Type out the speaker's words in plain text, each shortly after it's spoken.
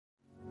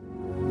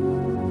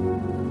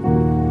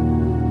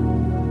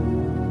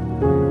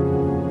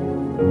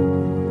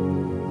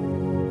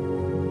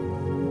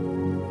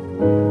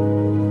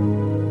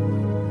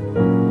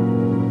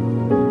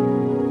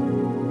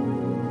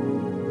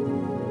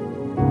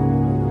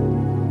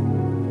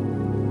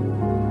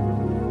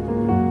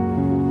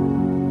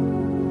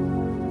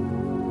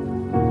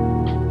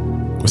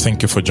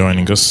Thank you for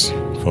joining us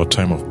for a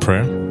time of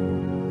prayer.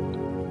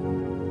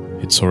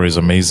 It's always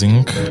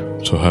amazing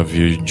to have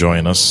you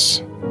join us,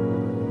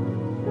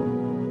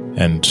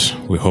 and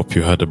we hope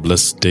you had a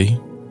blessed day.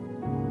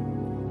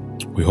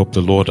 We hope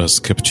the Lord has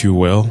kept you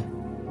well.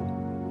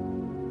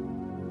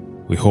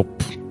 We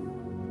hope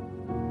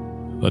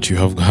that you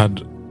have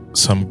had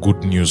some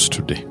good news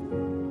today.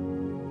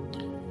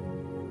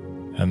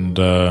 And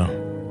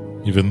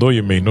even though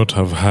you may not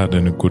have had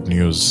any good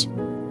news,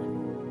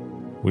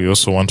 we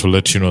also want to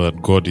let you know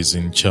that God is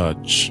in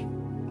charge.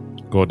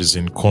 God is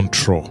in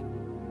control.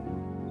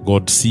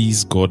 God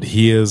sees, God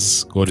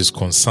hears, God is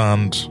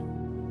concerned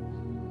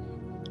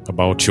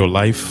about your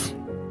life,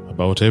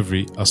 about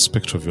every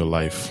aspect of your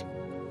life.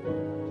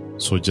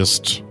 So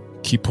just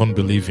keep on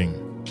believing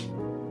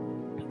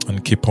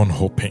and keep on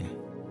hoping,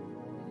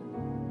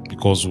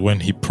 because when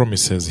He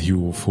promises, He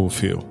will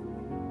fulfill.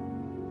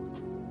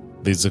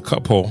 There's a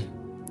couple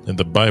in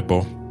the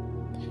Bible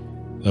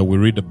that we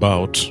read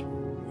about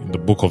in the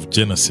book of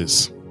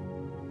Genesis.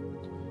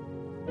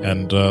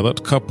 And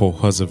that couple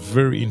has a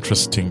very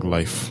interesting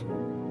life.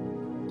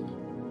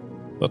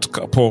 That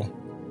couple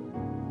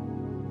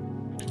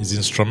is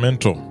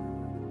instrumental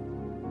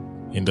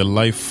in the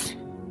life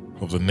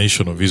of the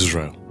nation of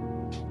Israel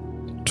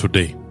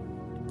today.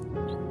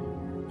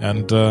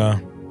 And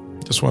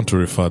just want to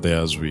refer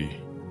there as we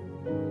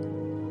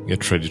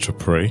get ready to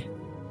pray.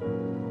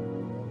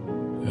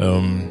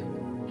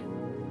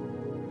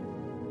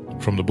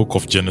 From the book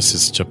of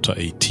Genesis chapter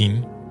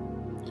 18.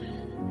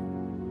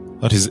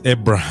 That is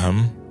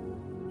Abraham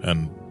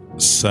and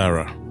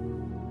Sarah.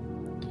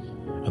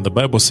 And the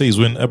Bible says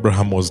when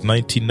Abraham was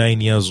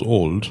 99 years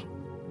old,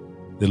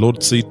 the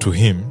Lord said to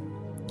him,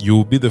 "You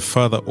will be the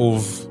father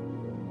of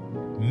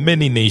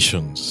many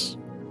nations."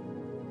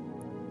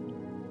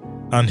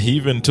 And He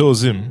even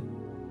tells him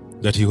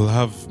that he will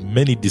have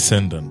many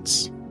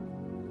descendants.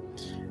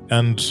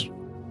 And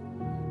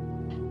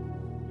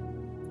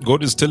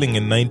God is telling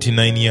a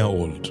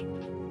 99-year-old.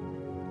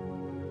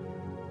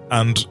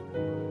 And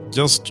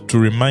just to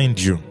remind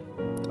you,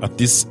 at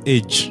this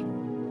age,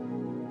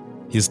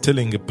 He's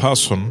telling a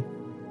person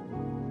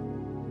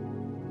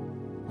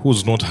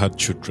who's not had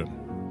children.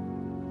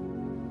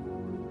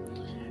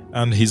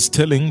 And He's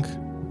telling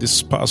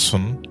this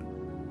person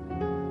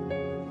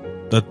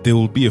that they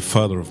will be a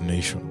father of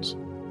nations.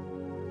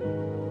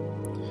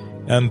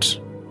 And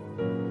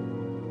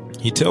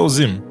He tells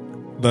him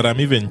that I'm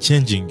even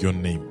changing your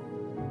name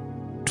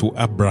to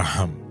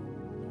Abraham,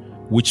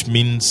 which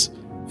means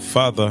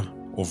father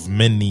of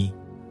many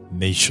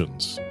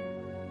nations.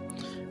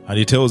 And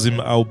He tells him,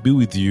 I'll be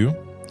with you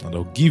and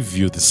I'll give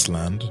you this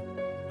land,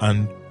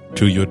 and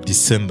to your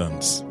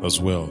descendants as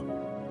well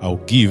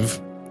I'll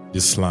give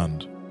this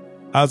land.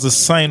 As a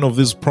sign of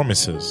these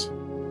promises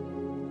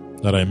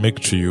that I make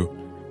to you,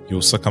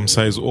 you'll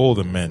circumcise all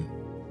the men.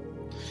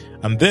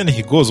 And then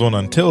He goes on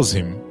and tells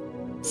him,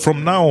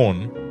 from now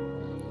on,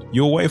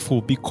 your wife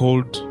will be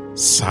called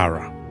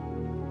Sarah.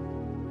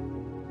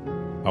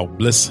 I'll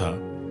bless her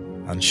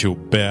and she'll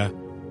bear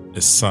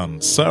a son.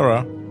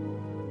 Sarah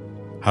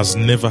has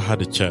never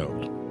had a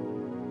child.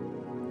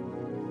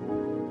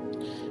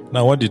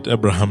 Now, what did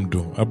Abraham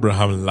do?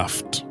 Abraham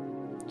laughed.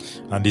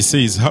 And he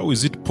says, how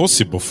is it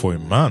possible for a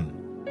man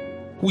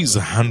who is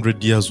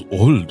 100 years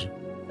old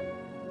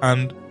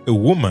and a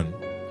woman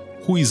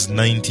who is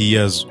 90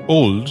 years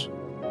old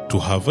to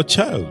have a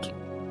child?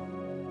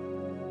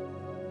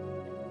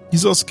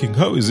 He's asking,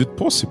 how is it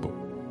possible?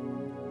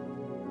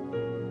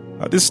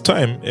 At this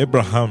time,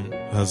 Abraham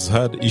has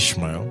had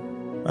Ishmael,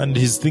 and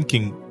he's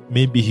thinking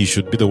maybe he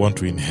should be the one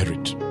to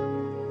inherit.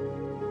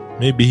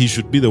 Maybe he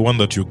should be the one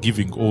that you're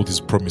giving all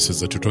these promises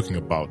that you're talking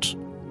about.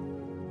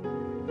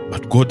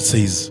 But God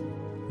says,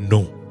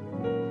 no.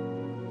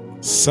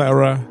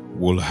 Sarah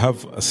will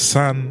have a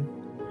son,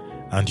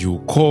 and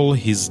you call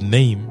his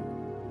name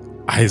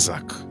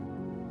Isaac.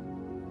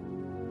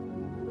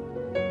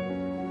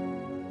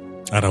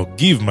 And I'll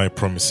give my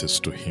promises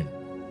to him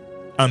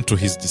and to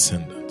his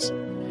descendants.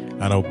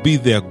 And I'll be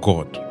their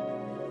God,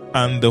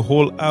 and the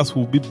whole earth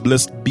will be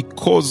blessed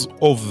because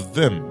of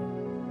them.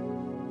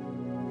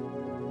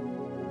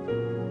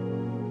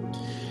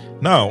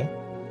 Now,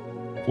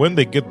 when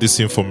they get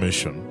this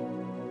information,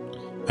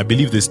 I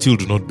believe they still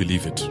do not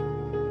believe it.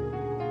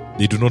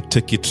 They do not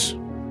take it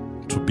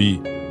to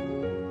be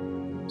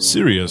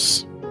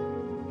serious.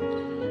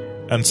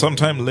 And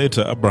sometime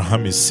later,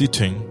 Abraham is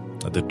sitting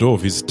at the door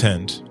of his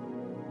tent,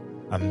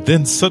 and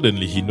then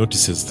suddenly he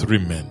notices 3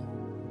 men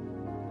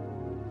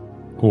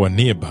who are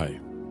nearby.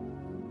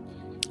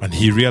 And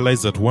he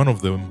realized that one of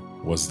them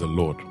was the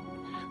Lord.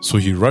 So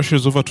he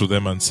rushes over to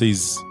them and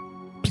says,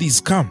 please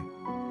come,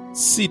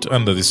 sit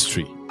under this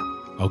tree.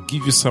 I'll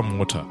give you some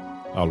water.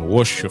 I'll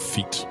wash your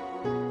feet.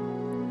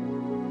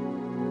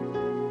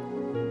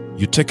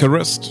 You take a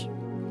rest.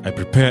 I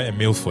prepare a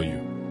meal for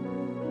you.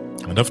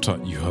 And after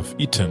you have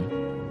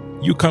eaten,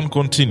 you can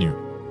continue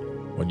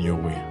on your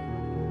way.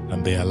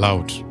 And they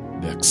allowed,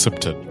 they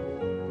accepted.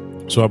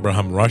 So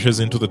Abraham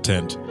rushes into the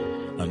tent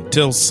and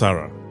tells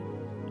Sarah,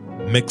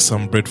 make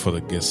some bread for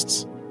the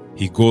guests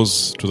He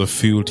goes to the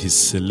field, he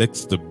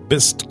selects the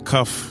best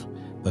calf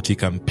that he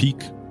can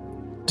pick,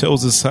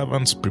 tells his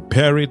servants,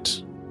 prepare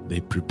it.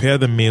 They prepare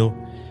the meal,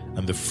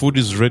 and the food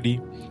is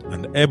ready,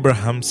 and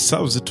Abraham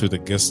serves it to the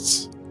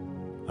guests,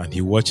 and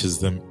he watches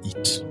them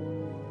eat.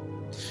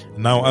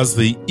 Now, as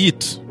they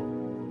eat,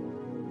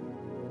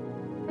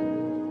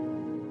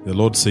 the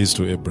Lord says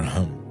to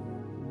Abraham,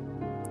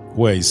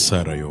 "Where is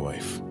Sarah, your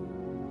wife?"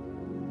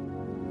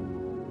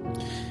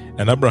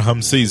 And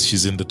Abraham says,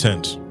 "She's in the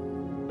tent."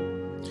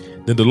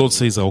 Then the Lord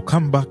says, "I'll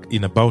come back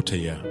in about a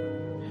year,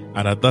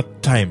 and at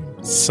that time,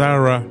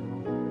 Sarah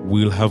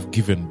will have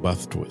given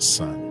birth to a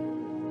son."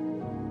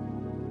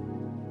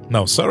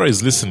 Now, Sarah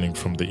is listening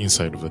from the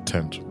inside of the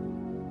tent,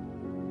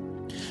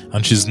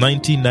 and she's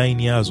 99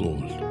 years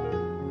old,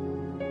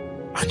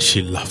 and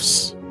she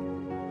laughs.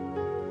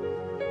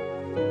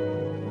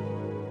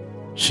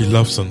 She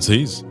laughs and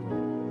says,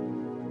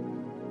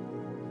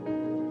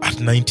 at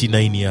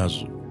 90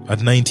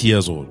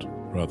 years old,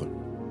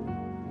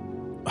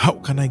 how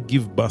can I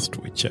give birth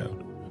to a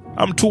child?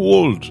 I'm too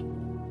old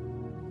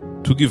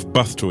to give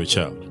birth to a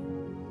child.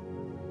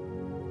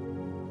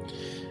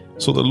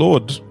 So the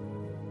Lord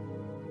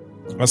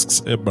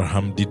asks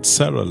Abraham, did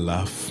Sarah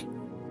laugh?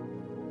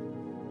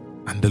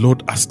 And the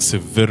Lord asks a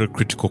very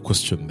critical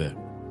question there.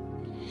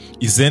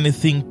 Is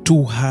anything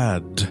too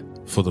hard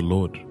for the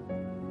Lord?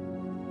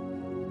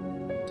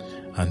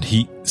 And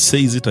he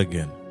says it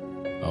again,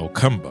 I'll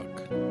come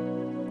back,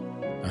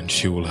 and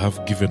she will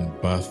have given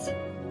birth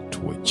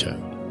to a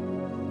child.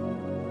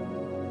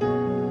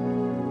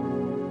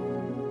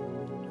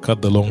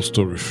 Cut the long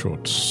story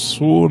short,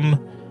 soon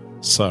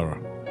Sarah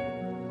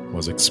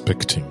was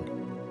expecting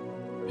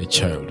a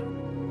child.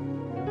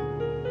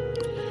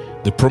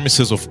 The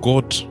promises of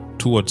God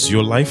towards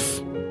your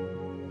life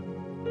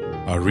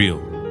are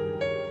real.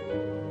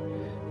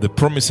 The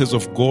promises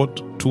of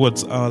God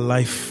towards our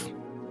life,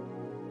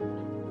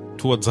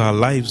 towards our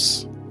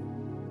lives,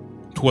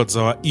 towards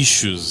our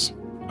issues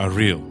are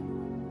real.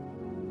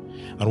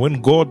 And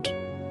when God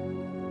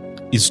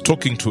is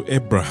talking to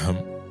Abraham,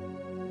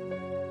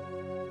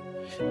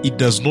 it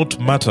does not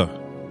matter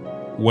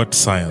what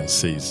science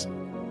says.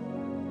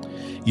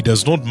 It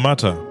does not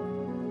matter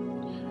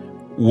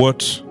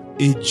what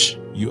age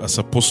you are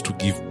supposed to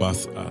give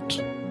birth at.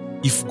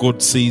 If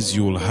God says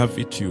you will have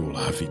it, you will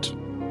have it.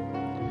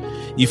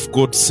 If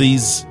God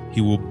says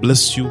He will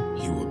bless you,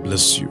 He will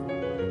bless you.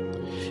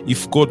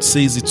 If God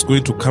says it's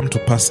going to come to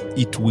pass,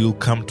 it will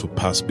come to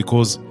pass,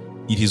 because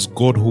it is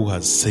God who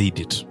has said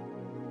it.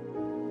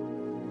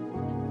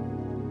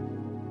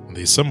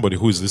 There is somebody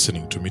who is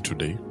listening to me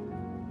today,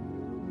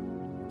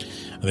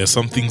 and there are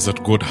some things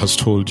that God has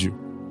told you,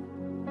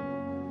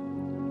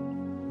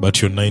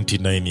 but you're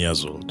 99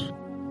 years old.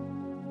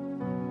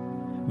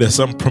 There are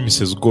some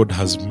promises God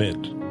has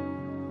made,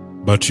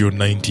 but you're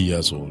 90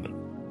 years old.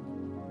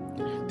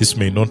 This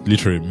may not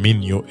literally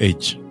mean your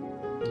age,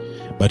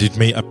 but it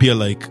may appear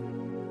like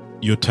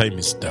your time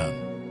is done.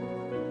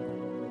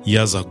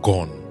 Years are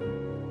gone.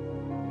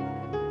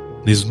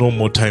 There's no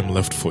more time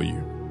left for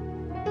you.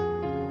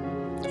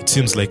 It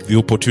seems like the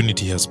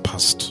opportunity has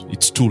passed.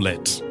 It's too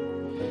late.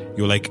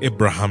 You're like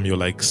Abraham, you're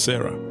like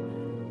Sarah,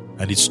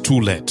 and it's too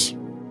late.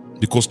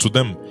 Because to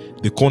them,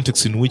 the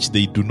context in which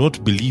they do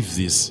not believe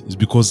this is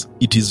because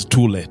it is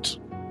too late.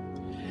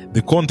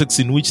 The context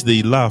in which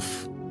they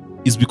laugh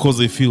is because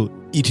they feel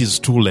it is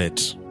too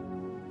late.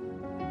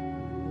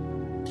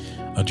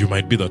 And you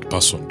might be that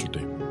person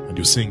today, and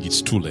you're saying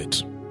it's too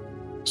late.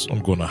 It's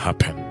not gonna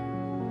happen.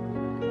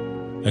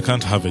 I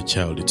can't have a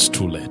child, it's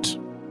too late.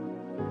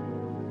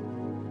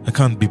 I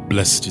can't be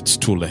blessed, it's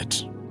too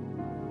late.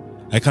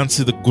 I can't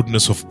see the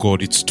goodness of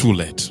God, it's too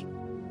late.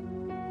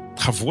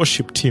 I've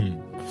worshipped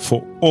Him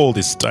for all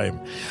this time,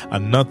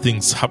 and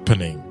nothing's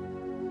happening.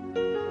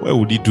 Why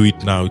would He do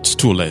it now? It's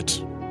too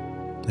late.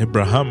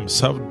 Abraham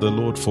served the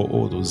Lord for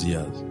all those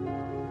years,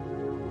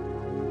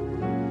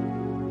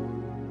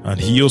 and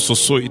he also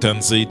saw it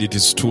and said it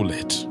is too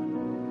late.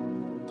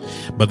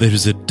 But there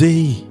is a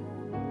day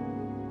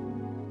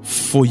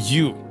for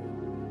you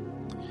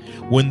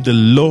when the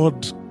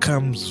Lord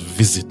comes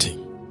visiting,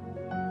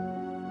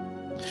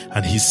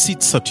 and He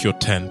sits at your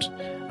tent,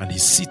 and He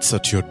sits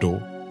at your door,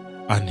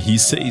 and He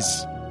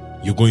says,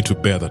 you're going to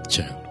bear that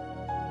child.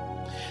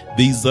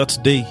 There is that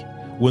day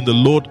when the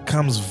Lord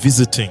comes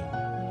visiting,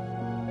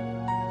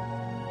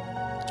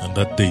 and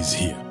that day is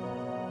here.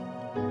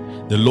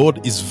 The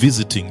Lord is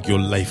visiting your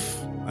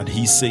life, and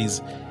He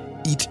says,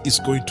 it is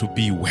going to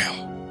be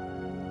well.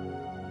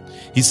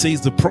 He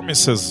says, the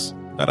promises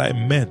that I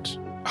made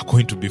are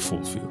going to be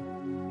fulfilled.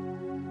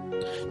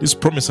 This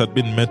promise had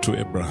been made to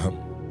Abraham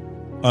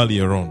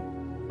earlier on,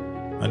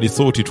 and he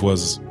thought it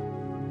was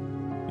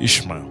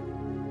Ishmael.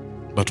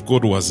 But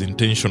God was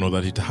intentional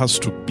that it has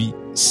to be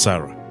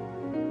Sarah.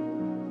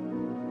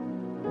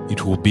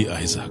 It will be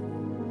Isaac.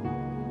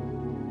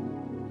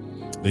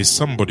 There is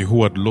somebody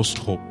who had lost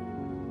hope,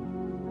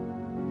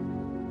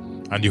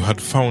 and you had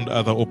found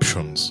other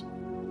options.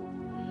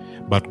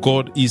 But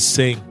God is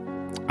saying,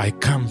 I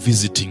come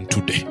visiting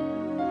today.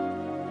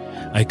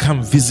 I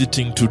come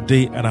visiting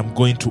today and I'm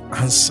going to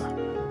answer.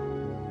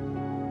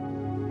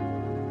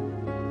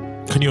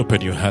 Can you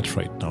open your heart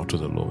right now to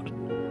the Lord?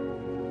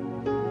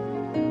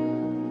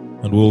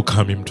 And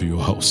welcome Him to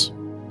your house.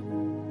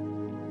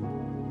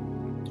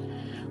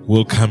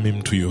 Welcome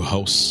Him to your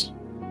house.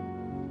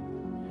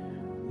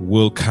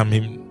 Welcome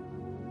Him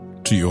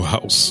to your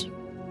house.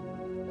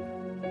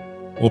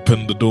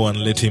 Open the door and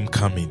let Him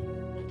come in.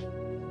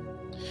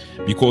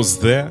 Because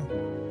there,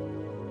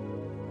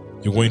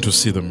 you're going to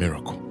see the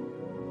miracle.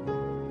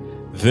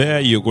 There,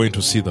 you're going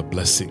to see the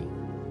blessing.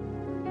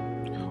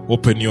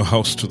 Open your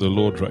house to the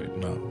Lord right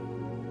now.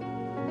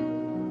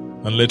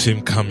 And let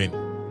Him come in.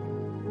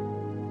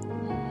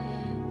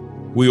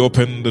 We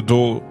open the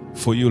door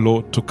for you,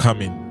 Lord, to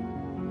come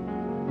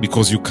in.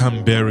 Because you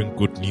come bearing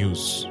good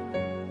news.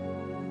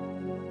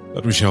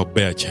 That we shall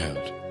bear a child.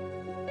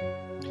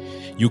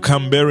 You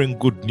come bearing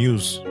good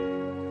news.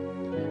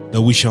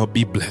 That we shall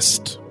be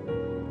blessed.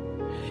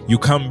 You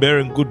come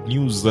bearing good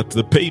news that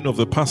the pain of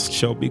the past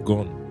shall be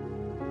gone.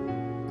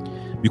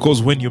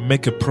 Because when you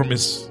make a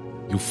promise,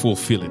 you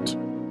fulfill it.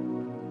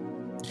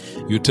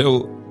 You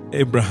tell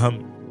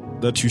Abraham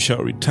that you shall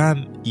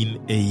return in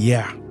a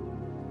year.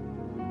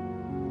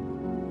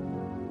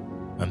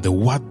 And the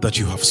word that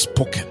you have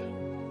spoken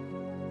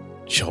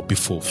shall be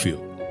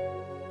fulfilled.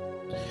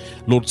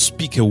 Lord,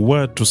 speak a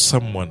word to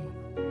someone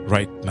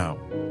right now.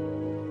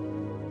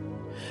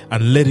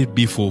 And let it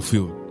be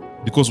fulfilled.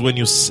 Because when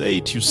you say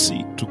it, you see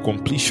it to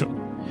completion.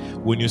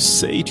 When you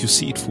say it, you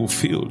see it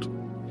fulfilled.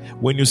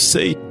 When you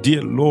say it,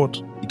 dear Lord,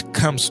 it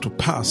comes to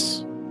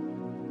pass.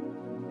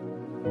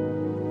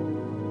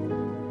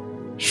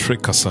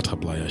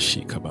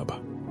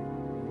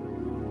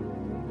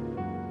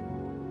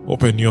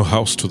 Open your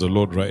house to the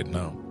Lord right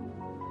now.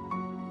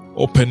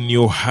 Open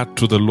your heart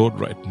to the Lord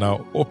right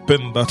now.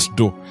 Open that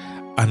door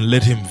and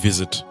let Him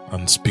visit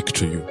and speak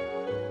to you.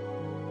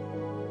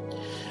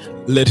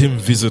 Let Him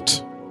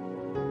visit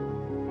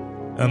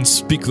and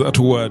speak that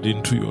word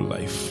into your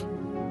life.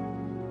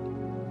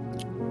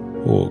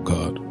 Oh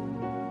God,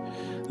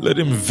 let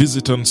Him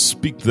visit and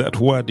speak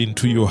that word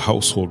into your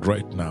household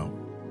right now.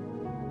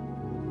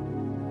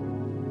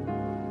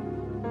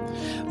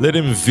 Let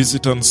Him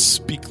visit and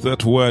speak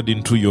that word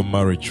into your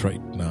marriage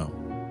right now.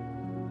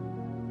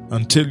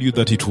 And tell you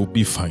that it will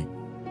be fine.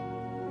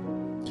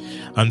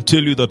 And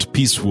tell you that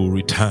peace will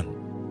return.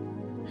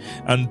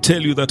 And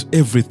tell you that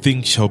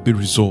everything shall be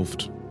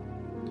resolved.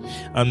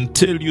 And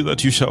tell you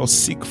that you shall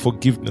seek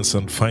forgiveness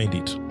and find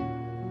it.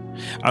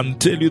 And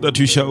tell you that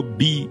you shall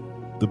be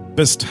the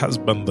best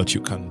husband that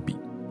you can be.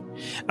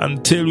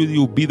 And tell you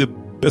you'll be the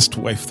best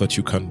wife that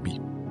you can be.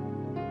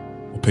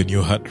 Open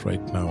your heart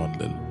right now and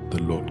let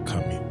the Lord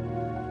come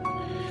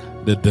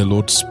in. Let the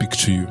Lord speak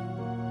to you.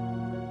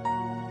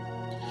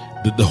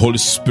 Let the Holy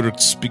Spirit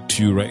speak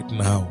to you right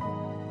now.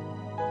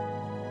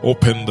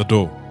 Open the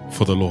door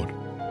for the Lord.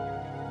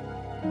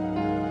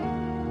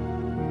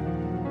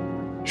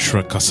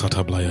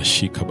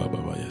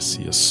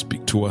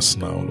 Speak to us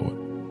now, Lord.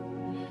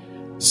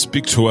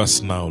 Speak to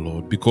us now,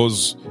 Lord,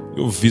 because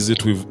your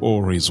visit we've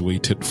always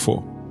waited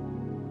for.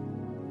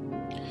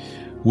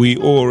 We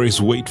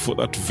always wait for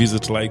that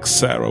visit like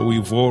Sarah.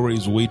 We've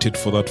always waited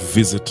for that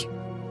visit.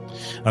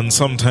 And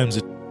sometimes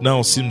it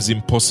now seems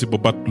impossible,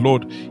 but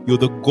Lord, you're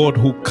the God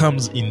who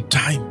comes in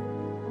time.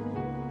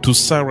 To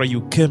Sarah,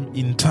 you came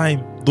in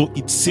time, though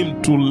it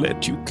seemed too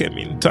late, you came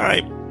in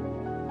time.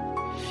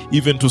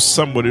 Even to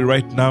somebody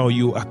right now,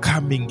 you are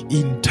coming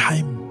in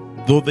time.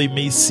 Though they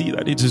may see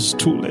that it is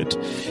too late,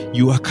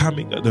 you are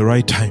coming at the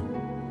right time.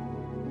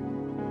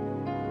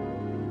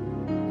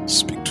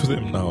 Speak to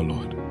them now,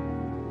 Lord.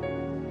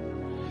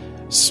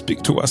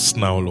 Speak to us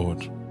now,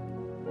 Lord.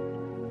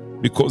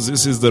 Because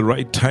this is the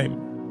right time.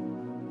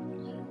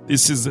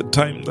 This is the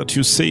time that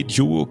you said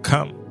you will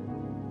come.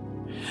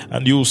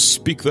 And you will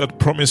speak that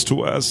promise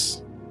to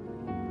us.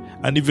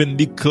 And even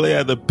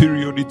declare the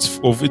period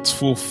of its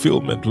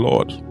fulfillment,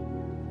 Lord.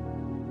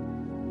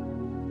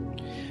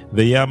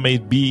 The year may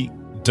be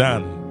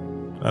done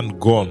and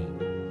gone,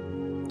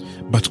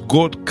 but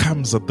God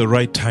comes at the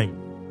right time.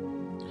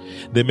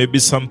 There may be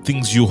some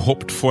things you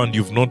hoped for and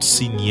you've not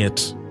seen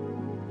yet,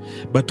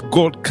 but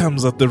God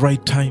comes at the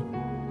right time.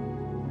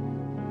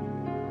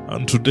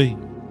 And today,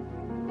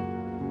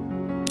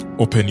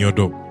 open your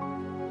door,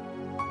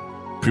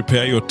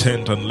 prepare your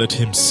tent and let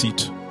Him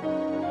sit,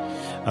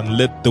 and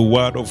let the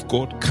word of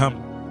God come.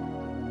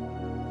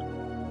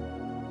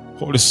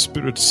 Holy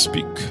Spirit,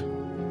 speak.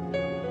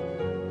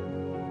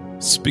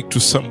 Speak to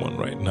someone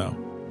right now.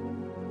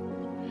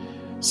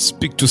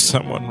 Speak to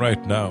someone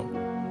right now.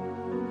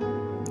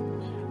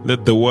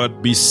 Let the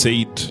word be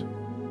said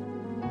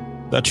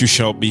that you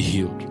shall be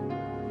healed.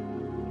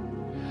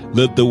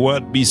 Let the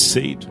word be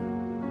said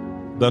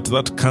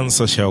that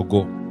cancer shall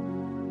go.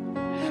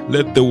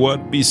 Let the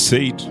word be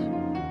said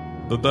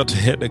that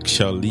headache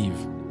shall leave.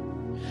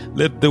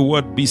 Let the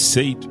word be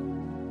said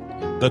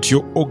that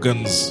your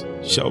organs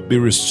shall be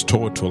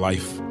restored to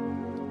life.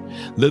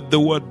 Let the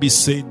word be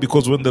said,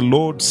 because when the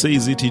Lord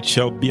says it, it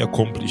shall be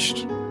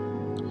accomplished.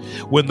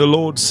 When the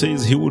Lord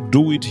says He will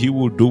do it, He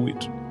will do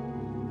it.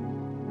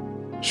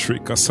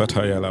 Shrika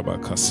Sataya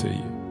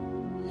Labakaseye.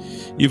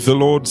 If the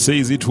Lord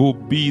says it will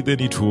be, then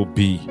it will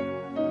be.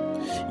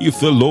 If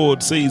the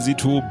Lord says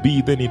it will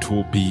be, then it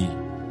will be.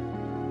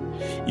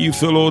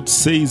 If the Lord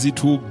says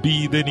it will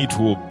be, then it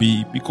will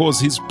be, because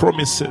His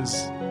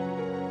promises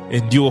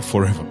endure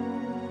forever.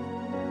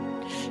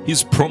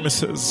 His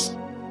promises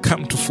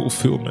come to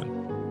fulfillment.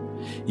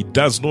 It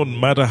does not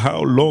matter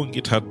how long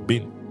it had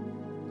been.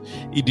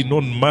 It did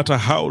not matter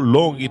how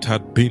long it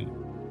had been,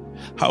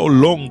 how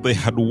long they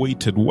had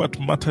waited. What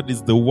mattered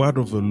is the word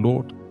of the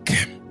Lord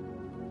came.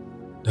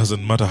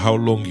 Doesn't matter how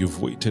long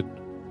you've waited.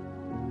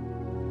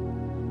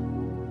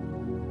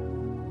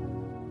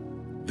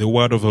 The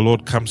word of the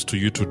Lord comes to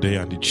you today,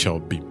 and it shall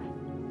be.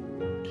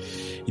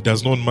 It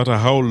does not matter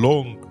how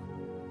long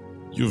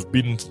you've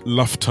been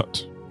laughed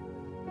at.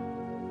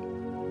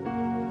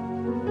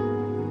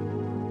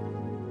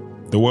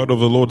 The word of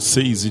the Lord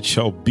says it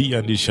shall be,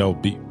 and it shall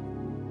be.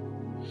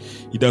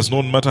 It does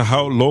not matter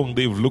how long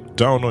they've looked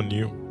down on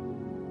you.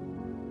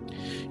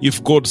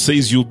 If God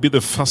says you'll be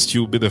the first,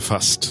 you'll be the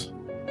first.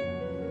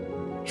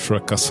 The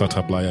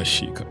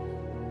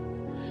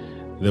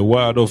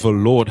word of the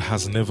Lord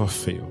has never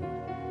failed.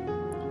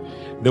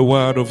 The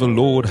word of the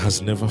Lord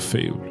has never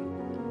failed.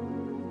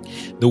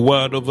 The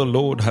word of the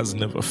Lord has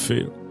never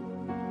failed.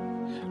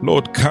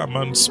 Lord, come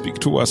and speak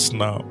to us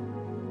now.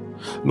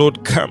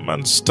 Lord, come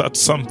and start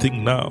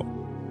something now.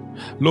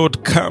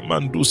 Lord, come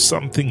and do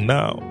something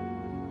now.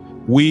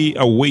 We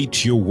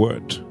await your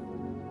word.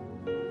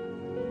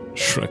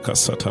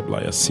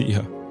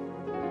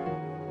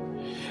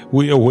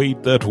 We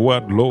await that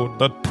word, Lord,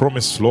 that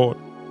promise, Lord.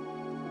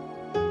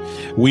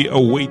 We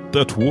await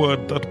that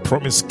word, that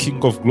promise,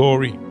 King of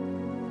glory.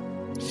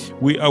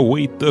 We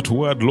await that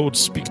word, Lord,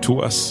 speak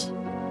to us.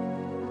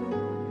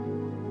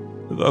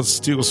 That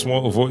still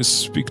small voice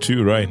speak to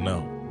you right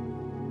now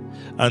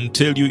and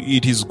tell you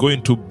it is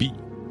going to be,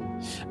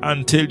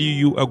 and tell you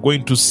you are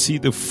going to see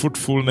the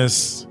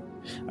fruitfulness,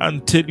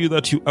 and tell you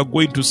that you are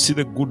going to see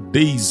the good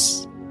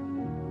days.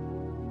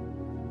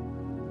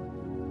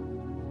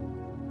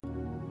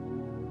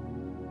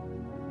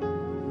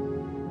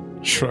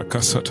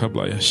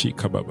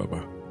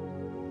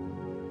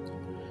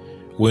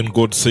 When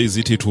God says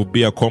it, it will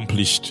be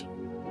accomplished.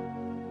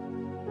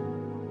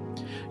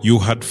 You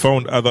had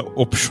found other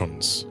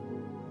options,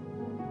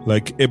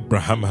 like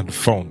Abraham had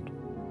found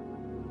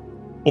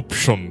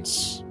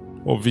options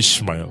of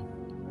Ishmael.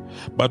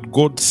 But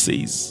God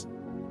says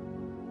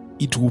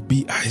it will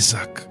be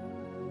Isaac.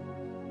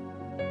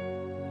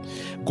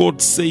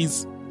 God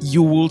says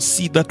you will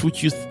see that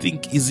which you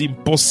think is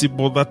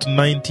impossible, that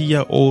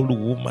 90-year-old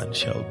woman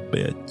shall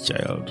bear a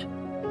child.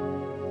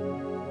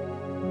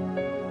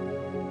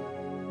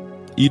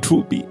 It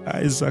will be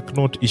Isaac,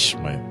 not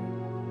Ishmael.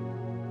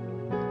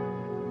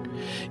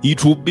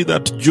 It will be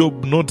that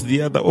job, not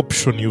the other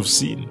option you've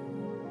seen.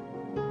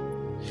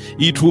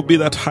 It will be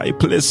that high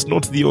place,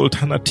 not the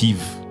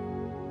alternative.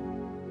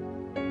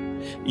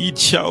 It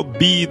shall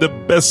be the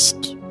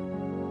best,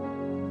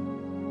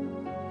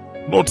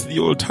 not the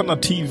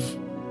alternative.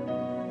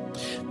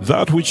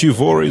 That which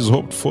you've always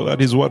hoped for,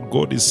 that is what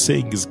God is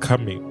saying is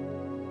coming.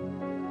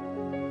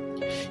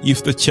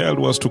 If the child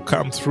was to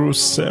come through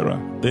Sarah,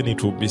 then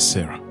it will be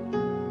Sarah.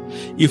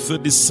 If the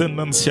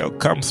descendants shall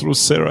come through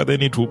Sarah,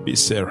 then it will be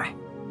Sarah.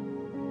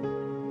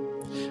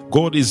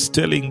 God is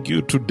telling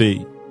you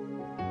today,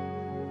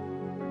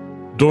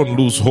 don't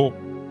lose hope.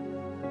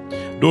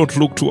 Don't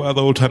look to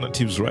other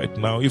alternatives right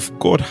now. If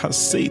God has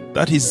said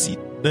that is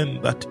it,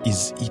 then that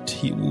is it.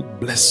 He will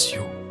bless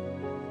you.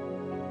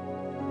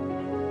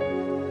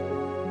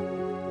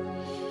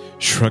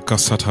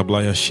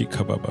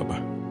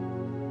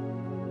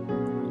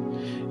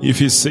 If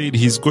He said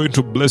He's going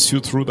to bless you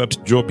through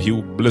that job, He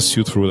will bless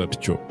you through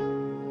that job.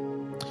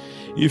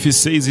 If He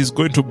says He's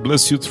going to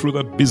bless you through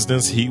that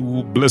business, He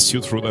will bless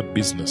you through that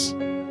business.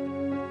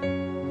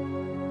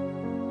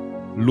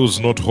 Lose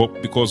not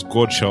hope, because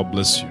God shall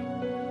bless you.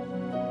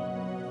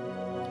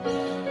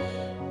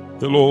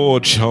 The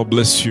Lord shall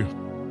bless you.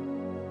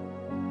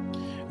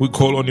 We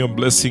call on your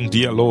blessing,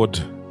 dear Lord.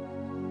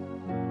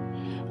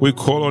 We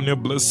call on your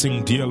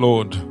blessing, dear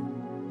Lord.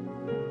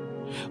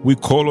 We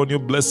call on your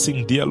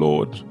blessing, dear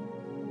Lord.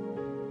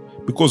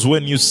 Because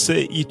when you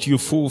say it, you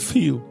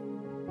fulfill.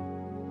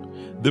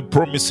 The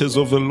promises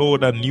of the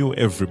Lord are new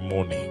every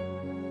morning.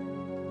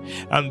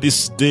 And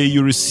this day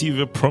you receive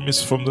a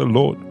promise from the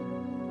Lord.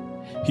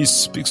 He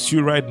speaks to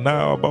you right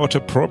now about a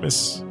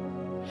promise.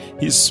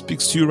 He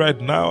speaks to you right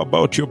now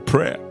about your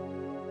prayer.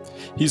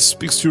 He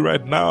speaks to you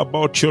right now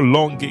about your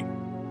longing.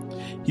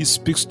 He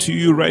speaks to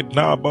you right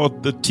now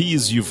about the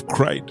tears you've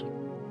cried.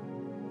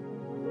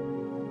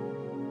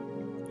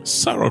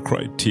 Sarah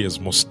cried tears,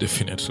 most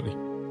definitely.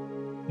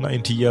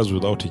 90 years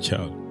without a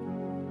child.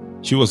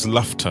 She was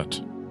laughed at.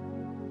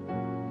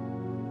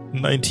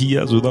 90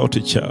 years without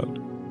a child.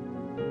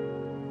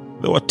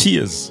 There were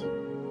tears.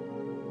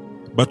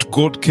 But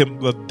God came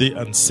that day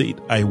and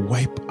said, I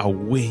wipe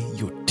away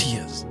your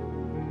tears.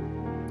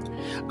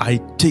 I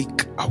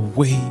take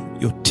away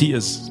your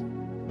tears.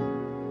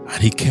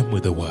 And he came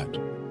with the word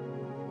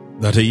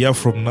that a year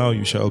from now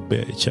you shall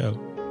bear a child.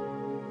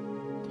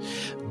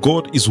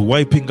 God is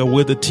wiping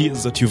away the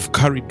tears that you've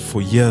carried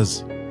for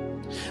years.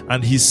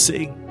 And he's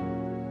saying,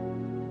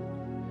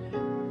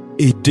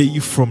 a day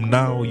from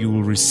now you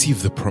will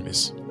receive the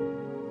promise.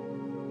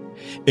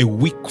 A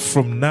week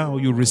from now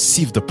you'll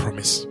receive the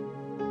promise.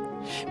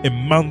 A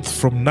month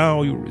from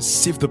now you'll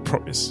receive the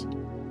promise.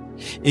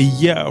 A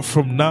year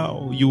from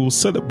now you will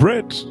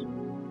celebrate.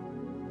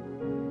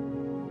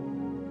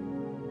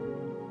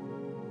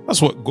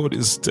 That's what God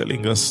is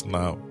telling us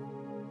now.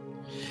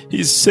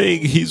 He's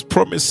saying his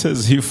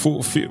promises he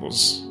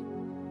fulfills.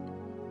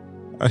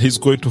 And he's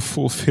going to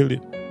fulfill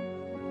it.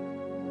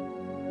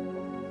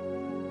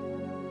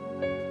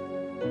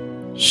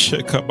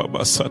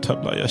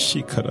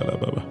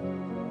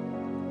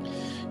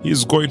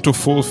 He's going to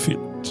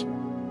fulfill it.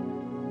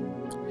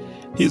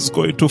 He's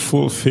going to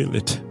fulfill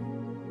it.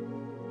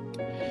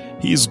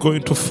 He's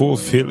going to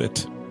fulfill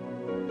it.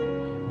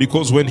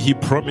 Because when he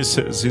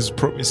promises, his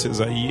promises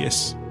are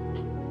yes.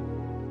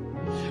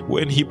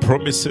 When he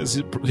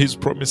promises, his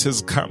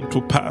promises come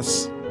to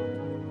pass.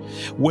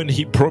 When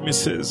he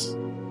promises,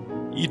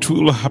 it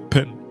will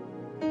happen.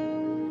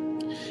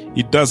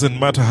 It doesn't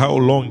matter how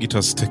long it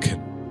has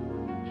taken.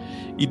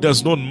 It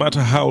does not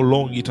matter how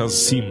long it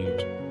has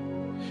seemed.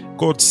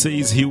 God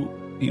says he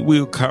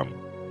will come.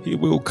 He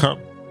will come.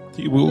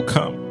 He will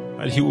come.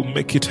 And he will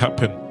make it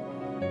happen.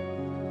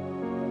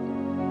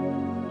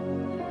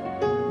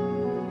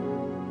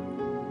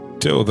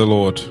 Tell the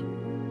Lord.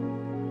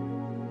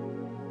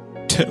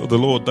 Tell the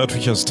Lord that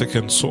which has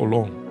taken so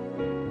long.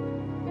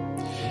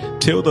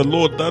 Tell the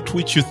Lord that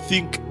which you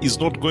think is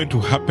not going to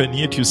happen,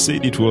 yet you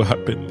said it will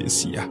happen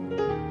this year.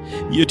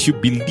 Yet you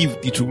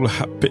believed it will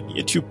happen.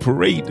 Yet you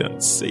prayed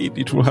and said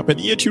it will happen.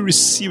 Yet you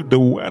received the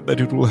word that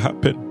it will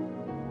happen.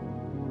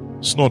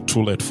 It's not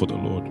too late for the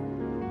Lord.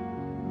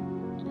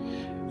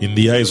 In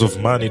the eyes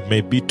of man, it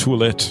may be too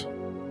late.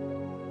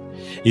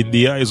 In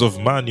the eyes of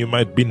man, you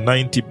might be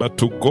 90, but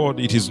to God,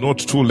 it is not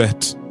too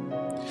late.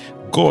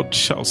 God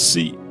shall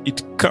see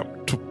it come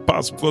to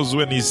pass, because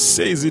when he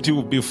says it, it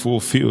will be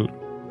fulfilled.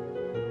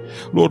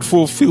 Lord,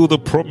 fulfill the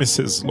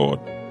promises, Lord.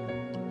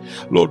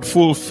 Lord,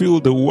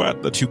 fulfill the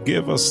word that you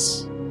gave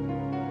us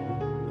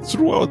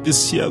throughout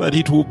this year, that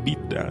it will be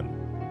done.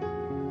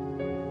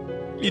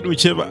 In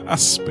whichever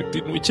aspect,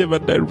 in whichever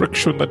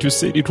direction that you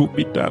said it will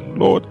be done,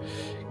 Lord,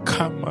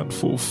 come and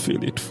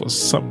fulfill it for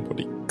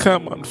somebody.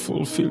 Come and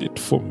fulfill it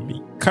for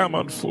me. Come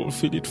and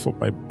fulfill it for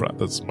my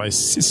brothers, my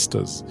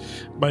sisters,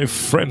 my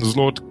friends,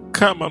 Lord.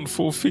 Come and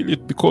fulfill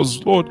it,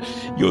 because, Lord,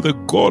 you're the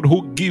God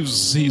who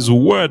gives his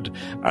word,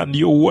 and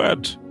your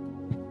word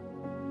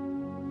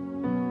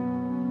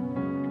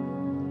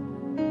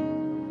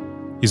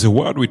is a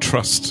word we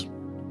trust.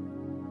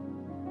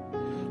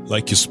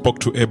 Like you spoke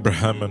to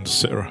Abraham and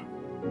Sarah.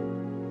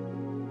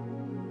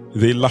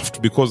 They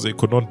laughed because they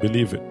could not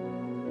believe it.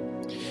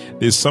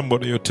 There's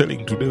somebody you're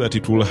telling today that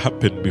it will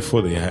happen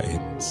before the year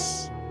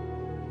ends.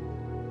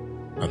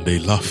 And they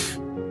laugh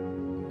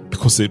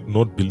because they do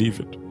not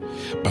believe it.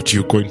 But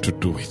you're going to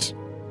do it.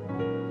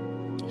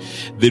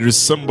 There is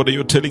somebody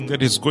you're telling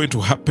that it's going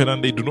to happen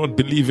and they do not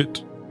believe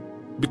it,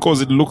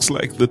 because it looks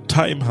like the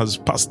time has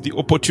passed. The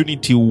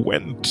opportunity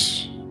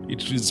went.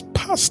 It is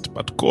past.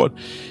 But God,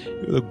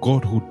 you're the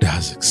God who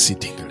does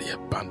exceedingly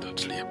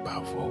abundantly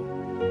above all.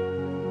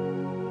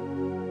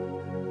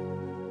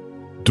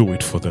 Do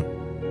it for them.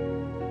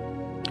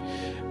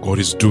 God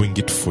is doing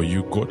it for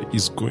you. God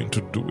is going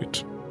to do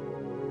it.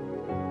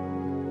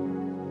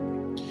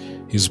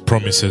 His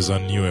promises are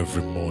new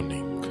every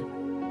morning.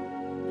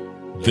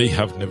 They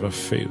have never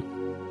failed.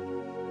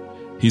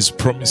 His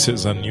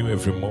promises are new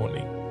every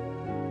morning.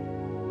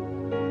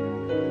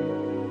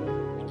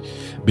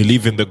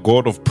 Believe in the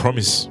God of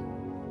promise.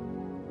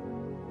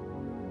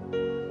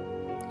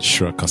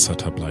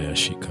 Shrakasata blaya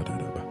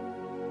shikarababa.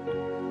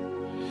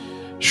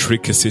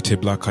 Shrikesete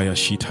blakaya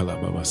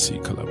shitalababa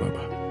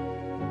sikalababa.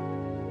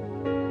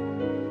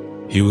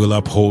 He will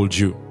uphold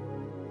you.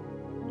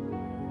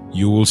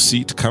 You will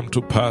see it come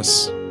to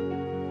pass.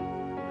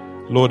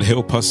 Lord,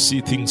 help us see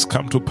things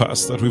come to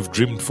pass that we've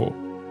dreamed for.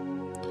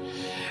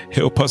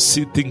 Help us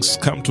see things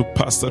come to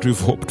pass that we've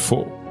hoped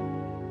for.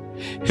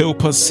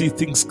 Help us see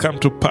things come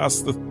to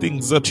pass, the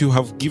things that you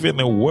have given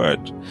a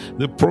word,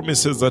 the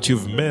promises that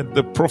you've made,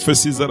 the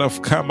prophecies that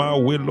have come our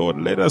way,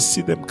 Lord. Let us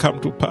see them come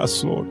to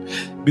pass, Lord,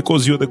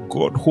 because you're the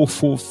God who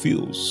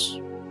fulfills.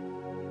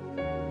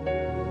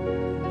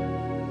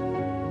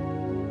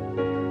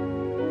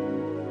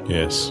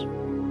 Yes.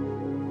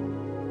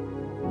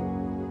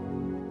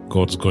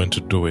 God's going to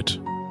do it.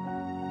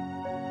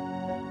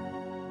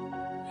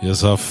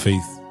 Just have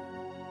faith.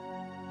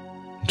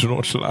 Do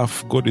not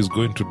laugh. God is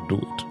going to do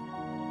it.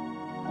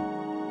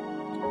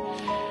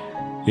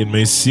 It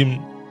may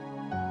seem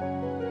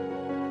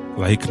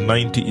like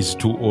 90 is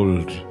too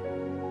old,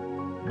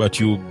 but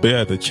you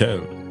bear the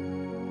child.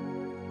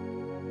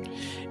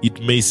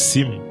 It may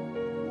seem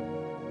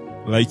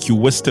like you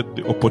wasted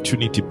the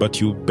opportunity, but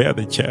you bear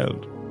the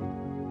child.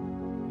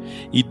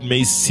 It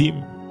may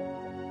seem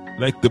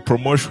like the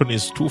promotion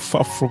is too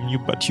far from you,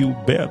 but you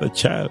bear the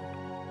child.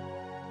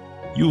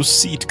 You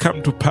see it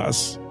come to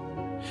pass.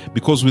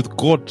 Because with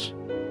God,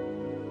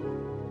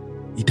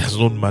 it does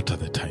not matter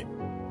the time.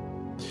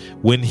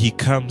 When He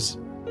comes,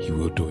 He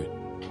will do it.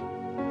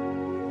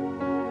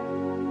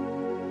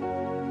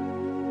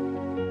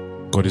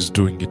 God is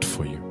doing it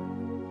for you.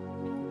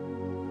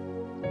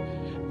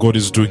 God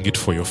is doing it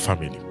for your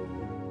family.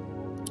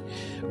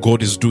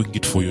 God is doing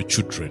it for your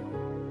children.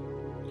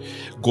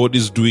 God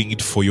is doing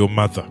it for your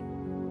mother.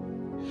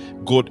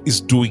 God is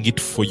doing it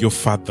for your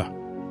father.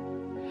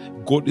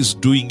 God is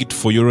doing it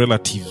for your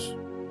relatives.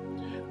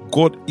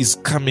 God is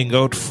coming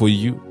out for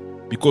you,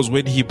 because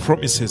when He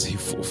promises, He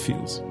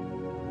fulfills.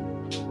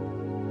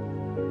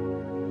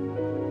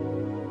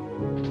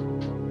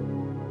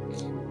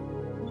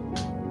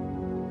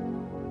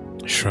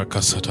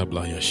 Shraka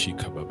satablaya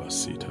shika baba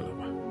sita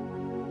laba.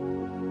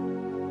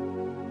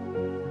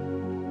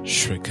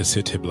 Shreka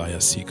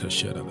seteblaya sika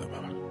shara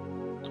laba.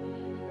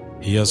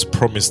 He has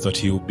promised that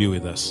He will be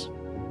with us.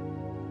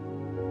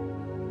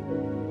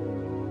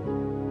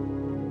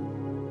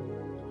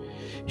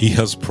 He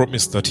has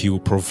promised that He will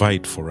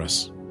provide for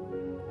us.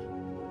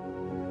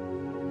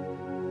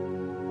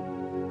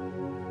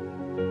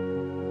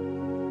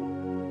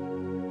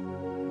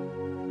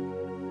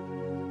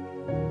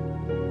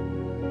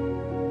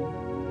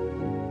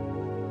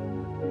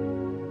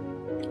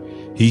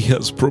 He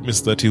has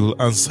promised that He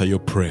will answer your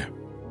prayer.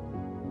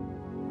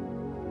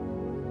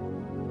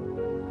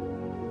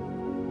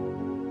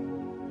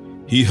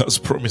 He has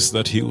promised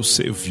that He will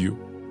save you.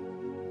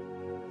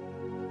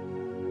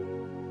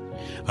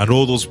 And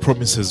all those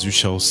promises you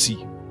shall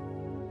see,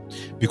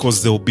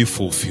 because they will be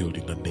fulfilled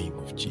in the name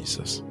of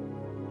Jesus.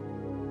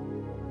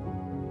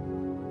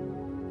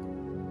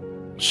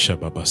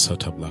 Shababa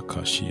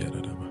satablaka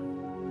shiyadadaba.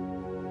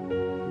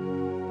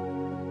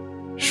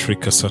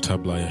 Shrika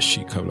satablaya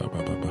shikabla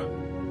bababa.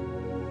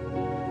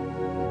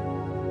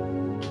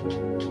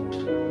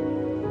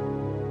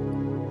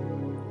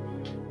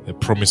 The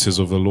promises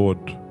of the Lord,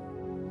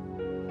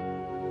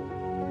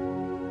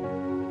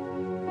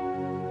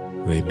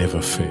 they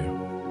never fail.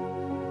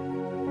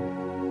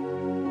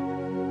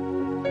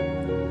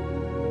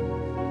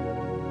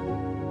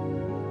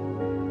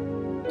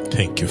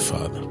 Thank you,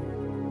 Father.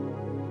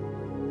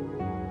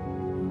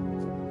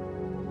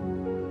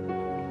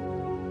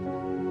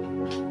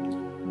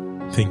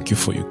 Thank you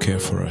for your care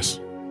for us.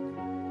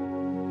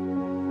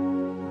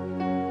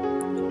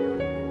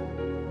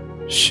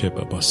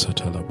 Sheba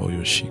basatala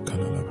boyoshi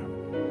kalalaba.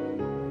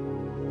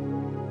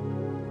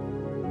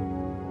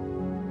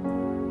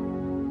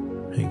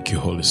 Thank you,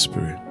 Holy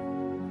Spirit.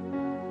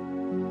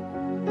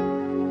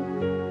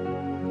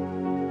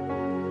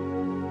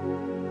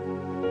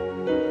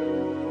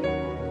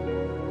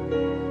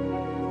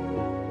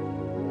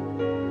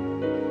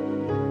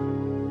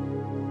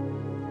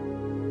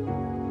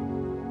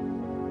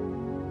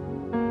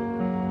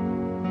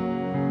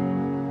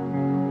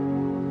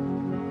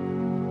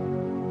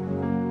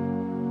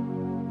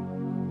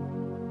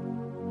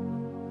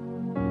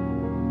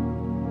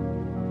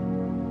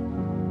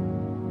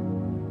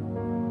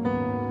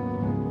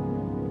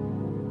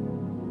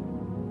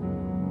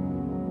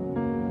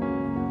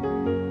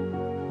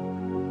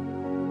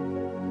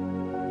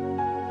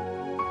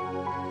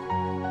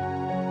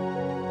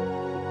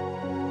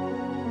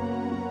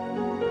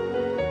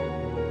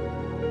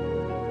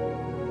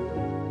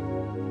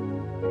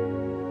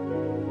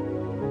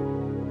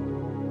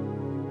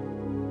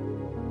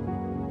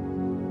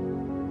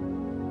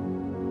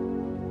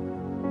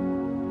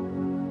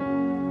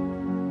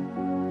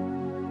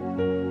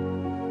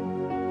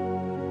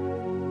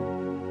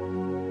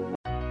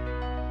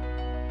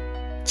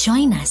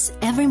 Join us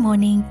every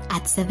morning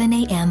at 7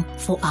 a.m.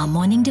 for our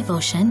morning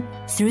devotion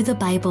through the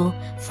Bible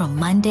from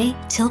Monday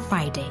till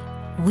Friday.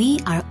 We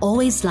are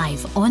always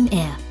live on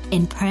air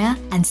in prayer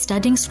and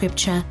studying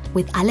scripture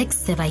with Alex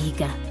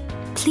Sevaiga.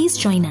 Please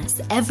join us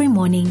every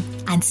morning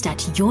and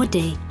start your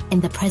day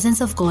in the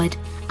presence of God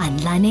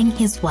and learning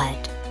His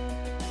Word.